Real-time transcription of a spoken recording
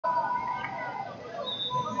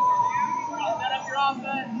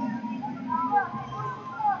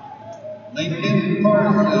Lincoln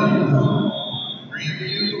Parsons,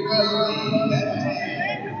 Greenview Rusty at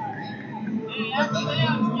 10.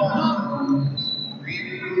 Lincoln Parsons,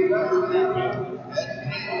 Greenview Rusty at 10.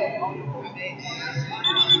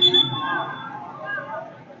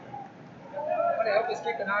 I hope let's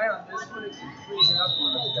keep an eye on this one. It's freezing up.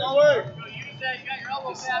 Forward. You said you got your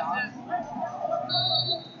elbow past it.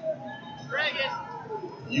 Drag it.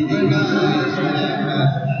 You and I stand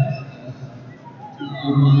to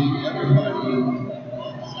remind everybody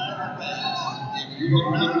alongside the pass. If you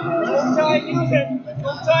are not Don't try and use it.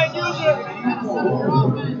 Don't try and use it.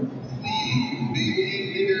 please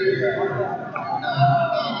vacate the area. Do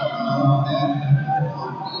not occupy that.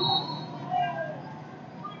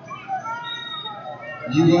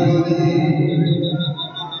 USA.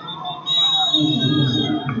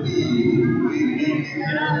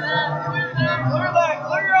 Clear that.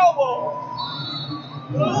 Clear your elbow.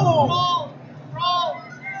 Roll. Roll.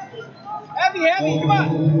 Heavy, heavy. Come on.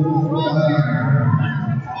 Roll.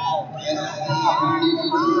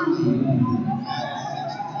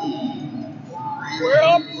 Square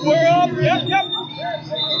up. Square up. Yep, yep.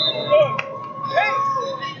 Good. Hey,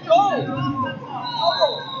 go.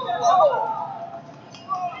 Elbow. Elbow.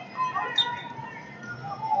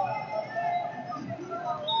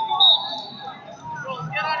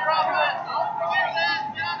 Get on your offense. Don't forget that.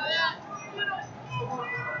 Get onto that.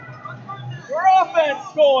 Your offense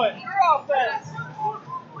going. Your offense.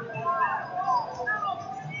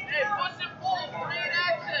 Hey, push and pull. Three in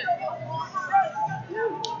action.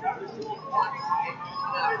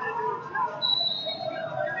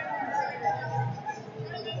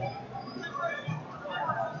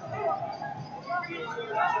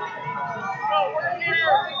 Go, work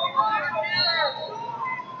here. Work here.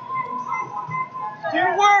 Continue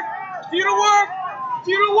to work. Continue to work.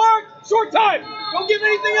 Continue to work. Short time. Don't give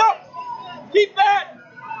anything up. Keep that.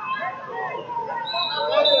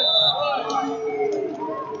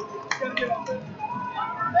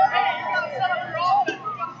 Hey, you gotta set up your offense.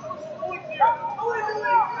 You gotta push points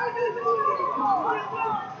here.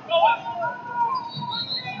 Go up.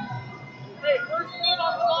 Hey, first one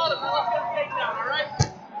on the bottom. Now let's get a takedown, all right?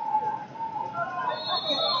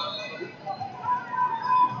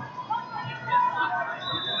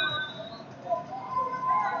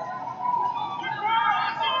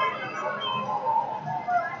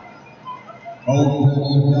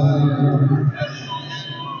 Holstein,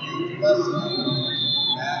 USA,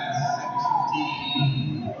 at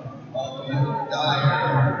 16. Holstein,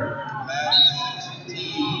 at 16.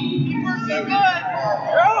 Keep working good.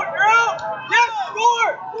 You're out. You're out. Yes,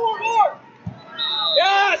 score. Score.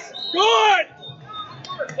 Yes, good.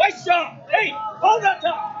 Nice shot. Hey, hold that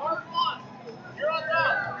top. Mark one. You're on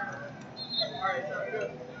top. All right, sounds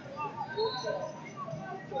good.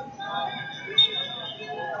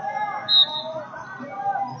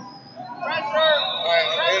 Pressure. All right,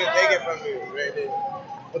 I'm here to take it from you. Right there.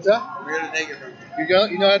 What's that? I'm here to take it from you.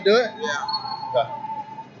 You know how to do it? Yeah. Okay.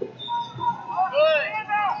 Good.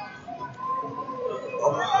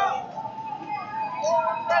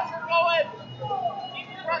 Pressure going. Keep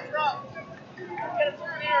your pressure up. Get a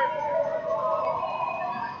turn here.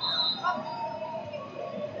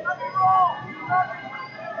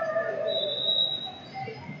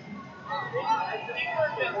 Keep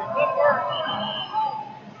working. Good work.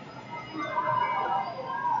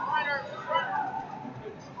 Rider.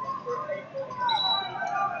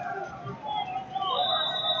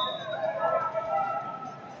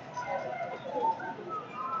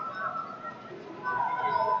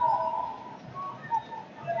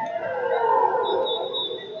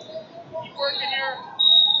 Keep working here.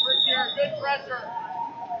 Work here. Good pressure.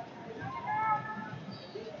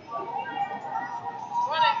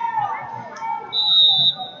 Run it.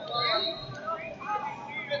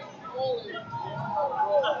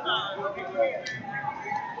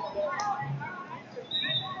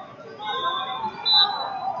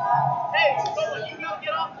 Hey, so when you go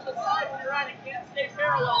get off to the side when you're at it, you can't stay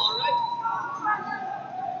parallel, all right?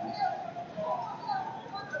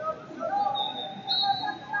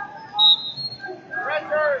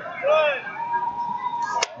 Pressure, good.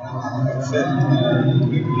 That's it.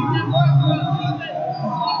 Keep that work, keep it.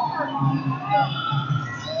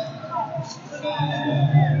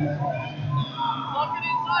 Lock it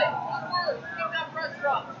in tight. Good work. Keep that pressure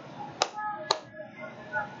up.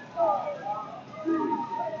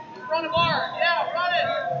 Run a bar. Yeah, run it.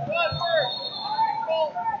 Good work. Control.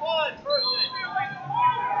 Good. Perfect.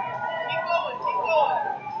 Keep going. Keep going.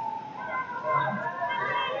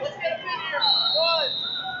 Let's get a pin here. Good.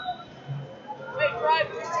 Hey, drive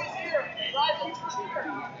through here. Drive them through here.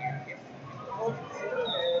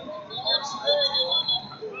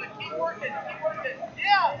 Good. Keep working.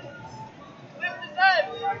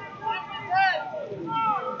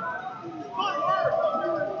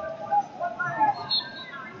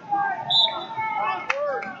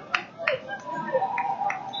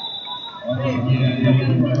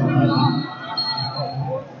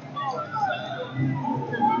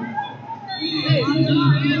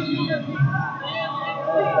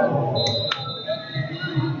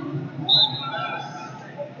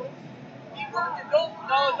 Keep working.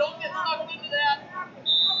 Don't get sucked into that.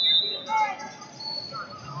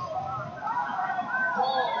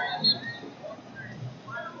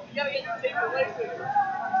 You gotta get the tape away from you.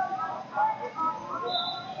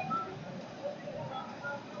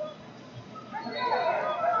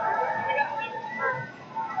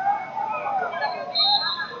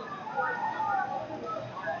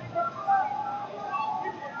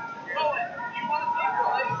 Cohen, you want to tape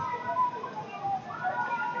away?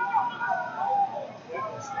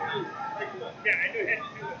 Yeah, I knew it had to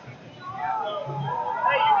do with it.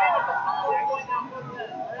 Hey, you gave up the foul going down 1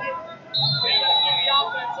 minute, right? You gotta keep the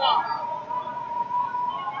offense up.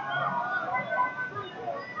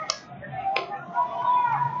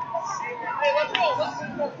 Hey, let's go. Let's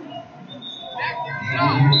go. Back there,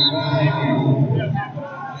 stop.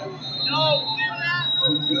 No, clear that.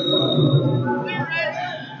 Clear it.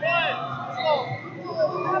 Good. Let's go.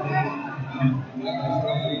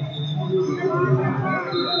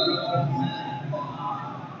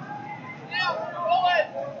 Yeah, go ahead.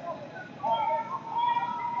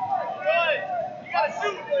 Good. You gotta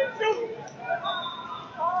shoot. Shoot.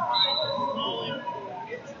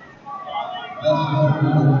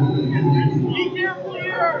 Be careful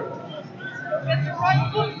here. Get your right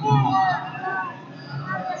foot forward.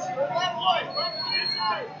 Or left foot. Left foot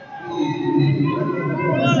inside.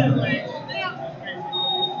 Good. Yeah.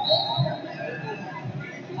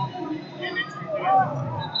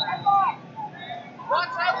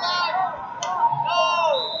 Watch that line. No.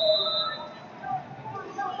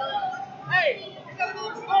 Hey, you gotta go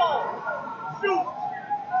slow. Shoot.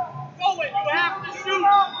 Cohen, you have to shoot.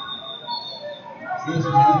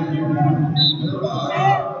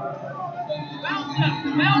 Bounce it. Bounce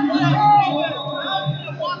it. Bounce it.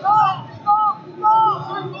 Watch out.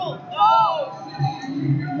 Circle. No.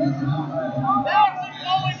 Bounce it,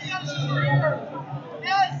 Cohen. You gotta shoot here.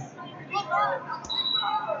 Yes. Good work.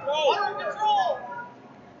 Under control.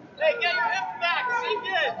 Hey, get your hips back. Sink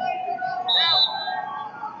in. Now.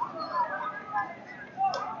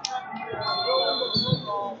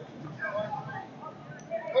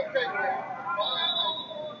 Okay.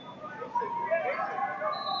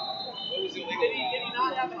 Did he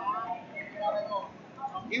not have an arm?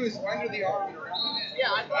 He was under the arm and around the net.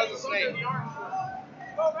 Yeah, I thought he That was was a under snake. the arm.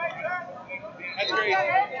 Go right there. That's great.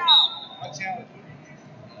 Right now. I challenge you.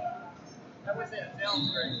 That was it. Sounds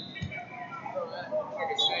great.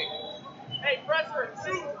 Like a snake. Hey, pressure,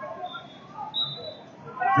 shoot.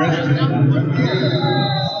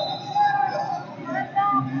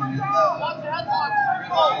 Watch the headlock,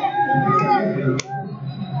 circle.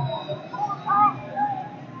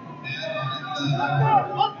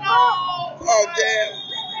 Look now. Oh, damn.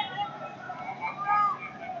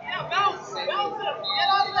 Yeah, bounce him. Get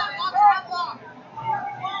out of that. Watch the headlock.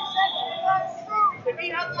 If he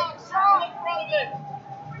headlocks, circle in front of it.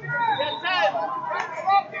 Get 10.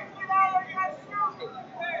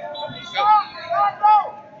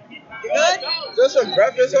 Good? Is there some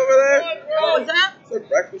breakfast over there? What was that? Is there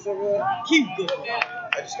breakfast over there? Keep good.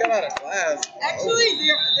 I just got out of class. Actually,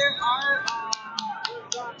 there are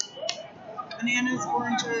bananas,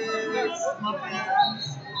 oranges,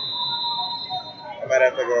 muffins. I might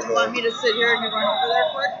have to go over You want me there. to sit here and you run over there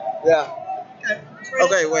quick? Yeah. Okay. It's right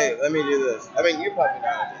Okay, at wait. Let me do this. I mean, you probably know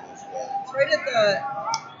how to do this, but... It's right at the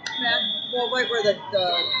right where the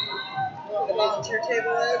volunteer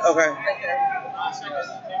table is. Okay. Right there.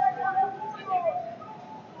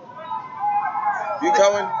 You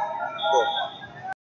coming?